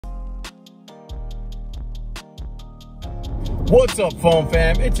What's up, Foam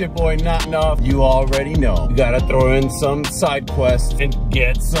Fam? It's your boy Not Enough. You already know. You gotta throw in some side quests and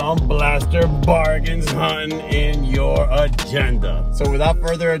get some blaster bargains hunting in your agenda. So without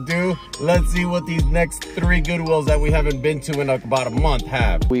further ado, let's see what these next 3 Goodwills that we haven't been to in about a month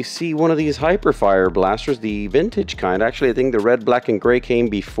have. We see one of these Hyperfire blasters, the vintage kind. Actually, I think the red, black, and gray came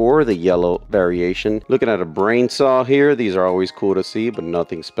before the yellow variation. Looking at a brain saw here. These are always cool to see, but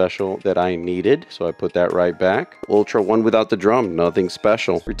nothing special that I needed. So I put that right back. Ultra one without the drum, nothing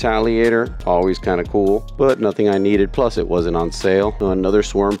special. Retaliator, always kind of cool, but nothing I needed. Plus, it wasn't on sale. Another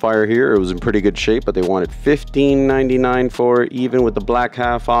Swarmfire here. It was in pretty good shape, but they wanted $15.99 for it. Even with the black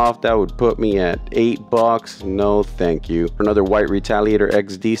half off, that would put me at $8. No, thank you. Another White Retaliator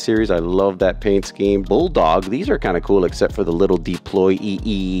XD series. I love that paint scheme. Bulldog, these are kind of cool, except for the little deploy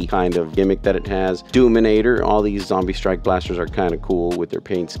EE kind of gimmick that it has. Doominator, all these zombie strike blasters are kind of cool with their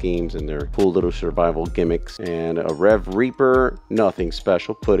paint schemes and their cool little survival gimmicks. And a Rev Reaper, nothing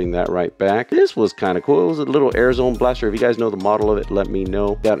special, putting that right back. This was kind of cool. It was a little air zone blaster. If you guys know the model of it, let me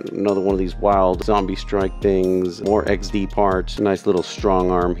know. Got another one of these wild zombie strike things. More XD parts. Nice little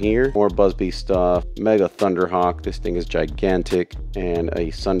strong arm here. More Buzzbee stuff. Mega Thunderhawk. This thing is gigantic. And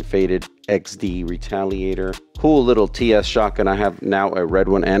a sun faded XD Retaliator. Cool little TS shotgun. I have now a red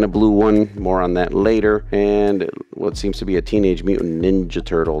one and a blue one. More on that later. And what seems to be a Teenage Mutant Ninja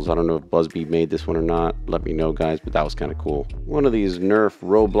Turtles. I don't know if Buzzbee made this one or not. Let me know, guys, but that was kind of cool. One of these Nerf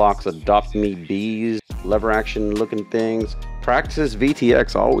Roblox Adopt Me Bees. Lever action looking things. Praxis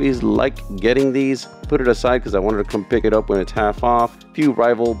VTX, always like getting these. Put it aside because I wanted to come pick it up when it's half off. Few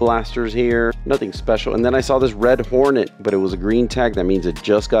rival blasters here, nothing special. And then I saw this Red Hornet, but it was a green tag. That means it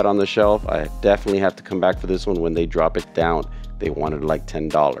just got on the shelf. I definitely have to come back for this one when they drop it down. They wanted like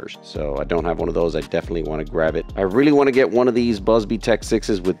 $10. So I don't have one of those. I definitely want to grab it. I really want to get one of these Buzzbee Tech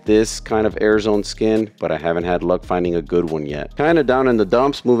 6s with this kind of air zone skin, but I haven't had luck finding a good one yet. Kind of down in the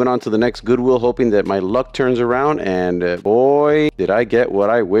dumps. Moving on to the next Goodwill, hoping that my luck turns around, and boy, did I get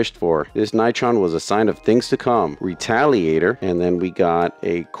what I wished for. This Nitron was a sign of things to come. Retaliator, and then we got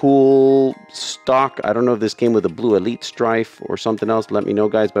a cool stock. I don't know if this came with a blue Elite Strife or something else. Let me know,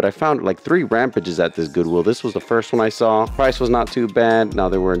 guys, but I found like 3 Rampages at this Goodwill. This was the first one I saw. Price was not too bad. Now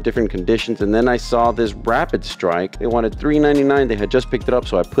they were in different conditions, and then I saw this Rapid Strike. They wanted $3.99. They had just picked it up,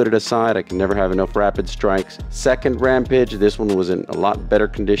 so I put it aside. I can never have enough Rapid Strikes. Second Rampage, this one was in a lot better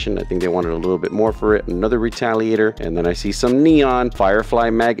condition. I think they wanted a little bit more for it. Another Retaliator, and then I see some neon Firefly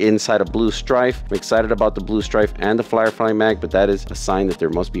mag inside a blue Strife. I'm excited about the blue Strife and the Firefly mag, but that is a sign that there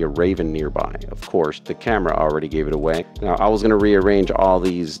must be a Raven nearby. Of course, the camera already gave it away. Now I was going to rearrange all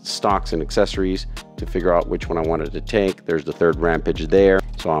these stocks and accessories to figure out which one I wanted to take. There's the third Rampage there.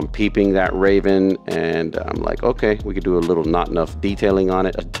 So I'm peeping that Raven, and I'm like, okay, we could do a little not enough detailing on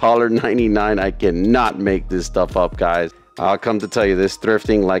it. $1.99. I cannot make this stuff up, guys. I'll come to tell you this,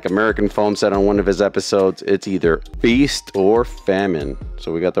 thrifting, like American Foam said on one of his episodes, it's either feast or famine.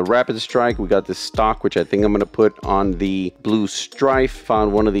 So we got the Rapid Strike, we got this stock, which I think I'm going to put on the blue Strife.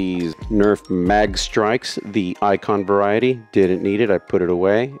 Found one of these Nerf Mag Strikes, the Icon variety. Didn't need it, I put it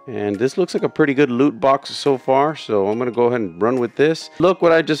away. And this looks like a pretty good loot box so far, so I'm going to go ahead and run with this. Look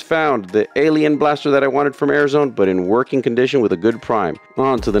what I just found, the Alien Blaster that I wanted from Arizona, but in working condition with a good prime.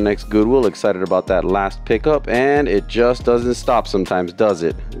 On to the next Goodwill, excited about that last pickup, and it just doesn't stop sometimes, does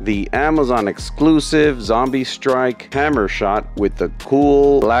it? The Amazon exclusive Zombie Strike Hammer Shot with the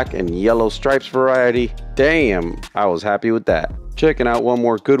cool black and yellow stripes variety. Damn, I was happy with that. Checking out one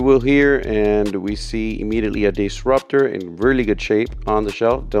more Goodwill here, and we see immediately a Disruptor in really good shape on the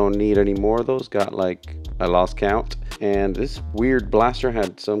shelf. Don't need any more of those. Got like, I lost count. And this weird blaster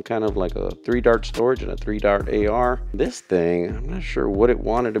had some kind of like a 3-dart storage and a 3-dart AR. This thing, I'm not sure what it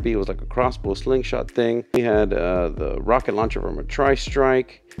wanted to be. It was like a crossbow slingshot thing. We had the rocket launcher from a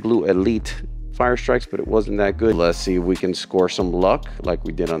Tri-Strike, blue Elite Fire Strikes, but it wasn't that good. Let's see if we can score some luck like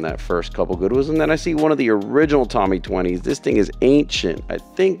we did on that first couple Goodwills. And then I see one of the original Tommy 20s. This thing is ancient. I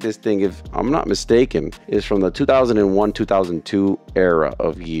think this thing, if I'm not mistaken, is from the 2001-2002 era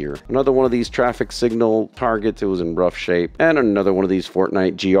of year. Another one of these traffic signal targets. It was in rough shape. And another one of these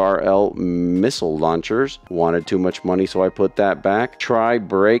Fortnite GRL missile launchers. Wanted too much money, so I put that back. Try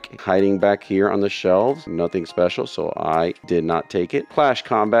Break hiding back here on the shelves. Nothing special, so I did not take it. Clash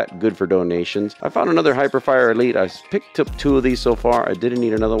Combat, good for donations. I found another Hyperfire Elite. I picked up 2 of these so far. I didn't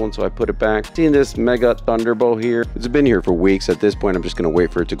need another one, so I put it back. Seeing this Mega Thunderbow here. It's been here for weeks. At this point, I'm just going to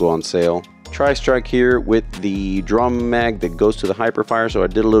wait for it to go on sale. Tri-Strike here with the drum mag that goes to the Hyperfire, so I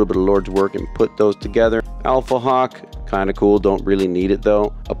did a little bit of Lord's work and put those together. Alpha Hawk, Kind of cool, don't really need it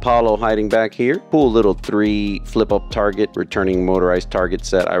though. Apollo hiding back here. Cool little 3 flip up target, returning motorized target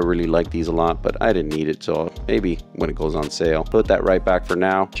set. I really like these a lot, but I didn't need it, so maybe when it goes on sale. Put that right back for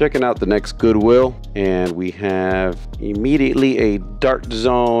now. Checking out the next Goodwill, and we have immediately a Dart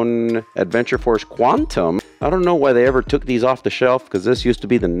Zone Adventure Force Quantum. I don't know why they ever took these off the shelf, because this used to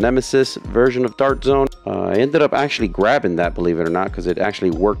be the Nemesis version of Dart Zone. I ended up actually grabbing that, believe it or not, because it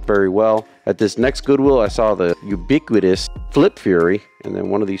actually worked very well. At this next Goodwill, I saw the ubiquitous Flip Fury, and then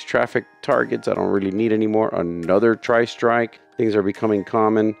one of these traffic targets I don't really need anymore. Another Tri-Strike. Things are becoming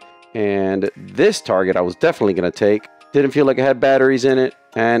common. And this target I was definitely going to take. Didn't feel like it had batteries in it.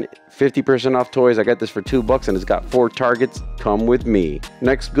 And 50% off toys. I got this for $2 and it's got 4 targets. Come with me.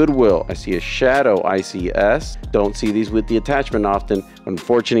 Next Goodwill, I see a Shadow ICS. Don't see these with the attachment often.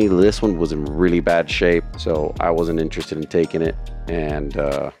 Unfortunately, this one was in really bad shape, so I wasn't interested in taking it, and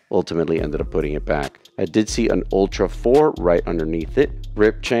ultimately ended up putting it back. I did see an Ultra 4 right underneath it.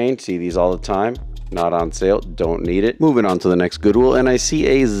 Rip chain, see these all the time. Not on sale, don't need it. Moving on to the next Goodwill, and I see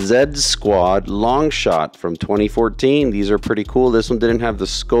a Z Squad long shot from 2014. These are pretty cool. This one didn't have the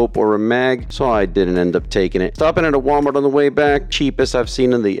scope or a mag, so I didn't end up taking it. Stopping at a Walmart on the way back. Cheapest I've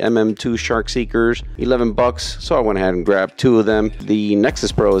seen in the MM2 Shark Seekers, $11, so I went ahead and grabbed 2 of them. The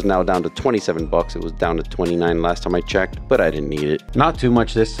Nexus Pro is now down to $27. It was down to $29 last time I checked, but I didn't need it. Not too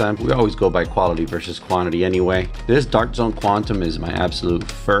much this time. We always go by quality versus quantity anyway. This Dart Zone Quantum is my absolute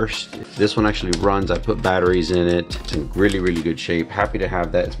first. This one actually runs. I put batteries in it. It's in really, really good shape. Happy to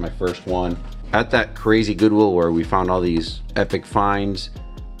have that. It's my first one. At that crazy Goodwill where we found all these epic finds,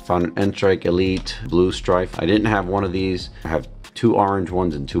 found an N-Strike Elite Blue Strife. I didn't have one of these. I have 2 orange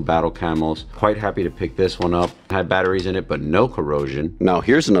ones and 2 battle camos. Quite happy to pick this one up. Had batteries in it, but no corrosion. Now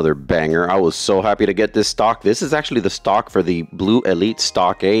here's another banger. I was so happy to get this stock. This is actually the stock for the Blue Elite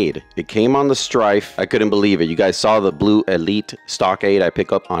Stockade. It came on the Strife. I couldn't believe it. You guys saw the Blue Elite Stockade I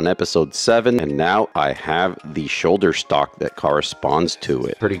pick up on episode 7, and now I have the shoulder stock that corresponds to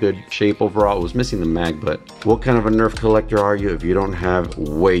it. Pretty good shape overall. It was missing the mag, but what kind of a Nerf collector are you if you don't have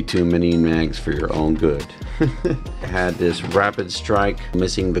way too many mags for your own good? I had this Rapid Strike,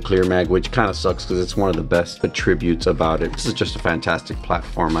 missing the clear mag, which kind of sucks because it's one of the best attributes about it. This is just a fantastic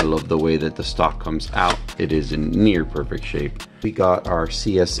platform. I love the way that the stock comes out. It is in near perfect shape. We got our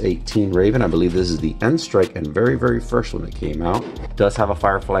CS18 Raven. I believe this is the N-Strike and very first one that came out. It does have a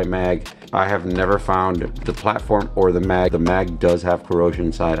Firefly mag. I have never found the platform or the mag. The mag does have corrosion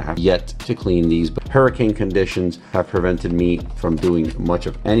inside. I have yet to clean these, but hurricane conditions have prevented me from doing much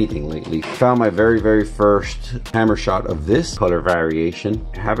of anything lately. Found my very first hammer shot of this color variation.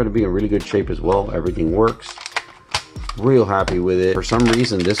 It happened to be in really good shape as well. Everything works. Real happy with it. For some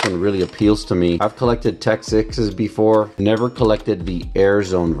reason, this one really appeals to me. I've collected Tech 6s before, never collected the Air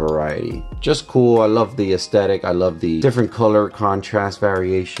Zone variety. Just cool. I love the aesthetic. I love the different color contrast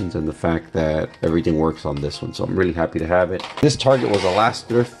variations and the fact that everything works on this one. So I'm really happy to have it. This target was a last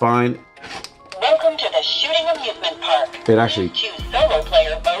thrift find. Welcome to the shooting amusement park. It actually choose solo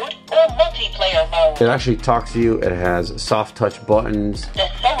player mode or multiplayer mode. It actually talks to you. It has soft touch buttons. The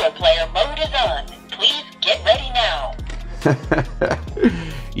solo player mode is on. Please get ready now.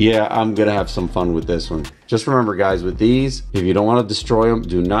 Yeah, I'm gonna have some fun with this one. Just remember guys, with these, if you don't want to destroy them,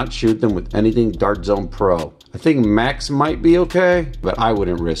 do not shoot them with anything Dart Zone Pro. I think Max might be okay, but I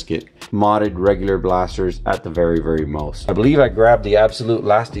wouldn't risk it. Modded regular blasters at the very most. I believe I grabbed the absolute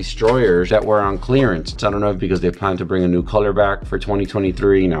last destroyers that were on clearance. I don't know if because they plan to bring a new color back for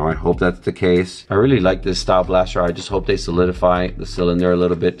 2023. Now I hope that's the case. I really like this style blaster. I just hope they solidify the cylinder a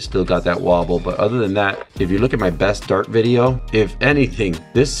little bit. Still got that wobble, but other than that, if you look at my best dart video, if anything,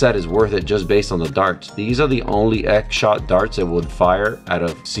 this set is worth it just based on the darts. These are the only X-shot darts that would fire out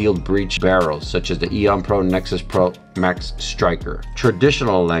of sealed breech barrels, such as the Eon Pro, Nexus Pro, Max Striker.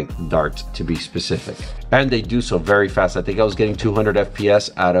 Traditional length darts to be specific. And they do so very fast. I think I was getting 200 FPS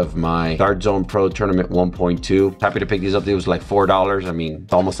out of my Dart Zone Pro Tournament 1.2. Happy to pick these up. It was like $4. I mean,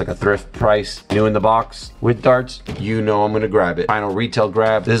 it's almost like a thrift price. New in the box with darts, you know I'm gonna grab it. Final retail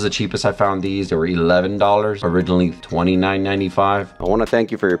grab. This is the cheapest I found these. They were $11. Originally $29.95. I want to thank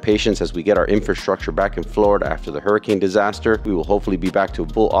you for your patience as we get our infrastructure back in Florida after the hurricane disaster. We will hopefully be back to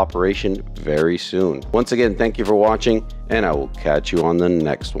full operation very soon. Once again, thank you for watching, and I will catch you on the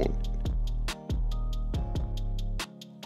next one.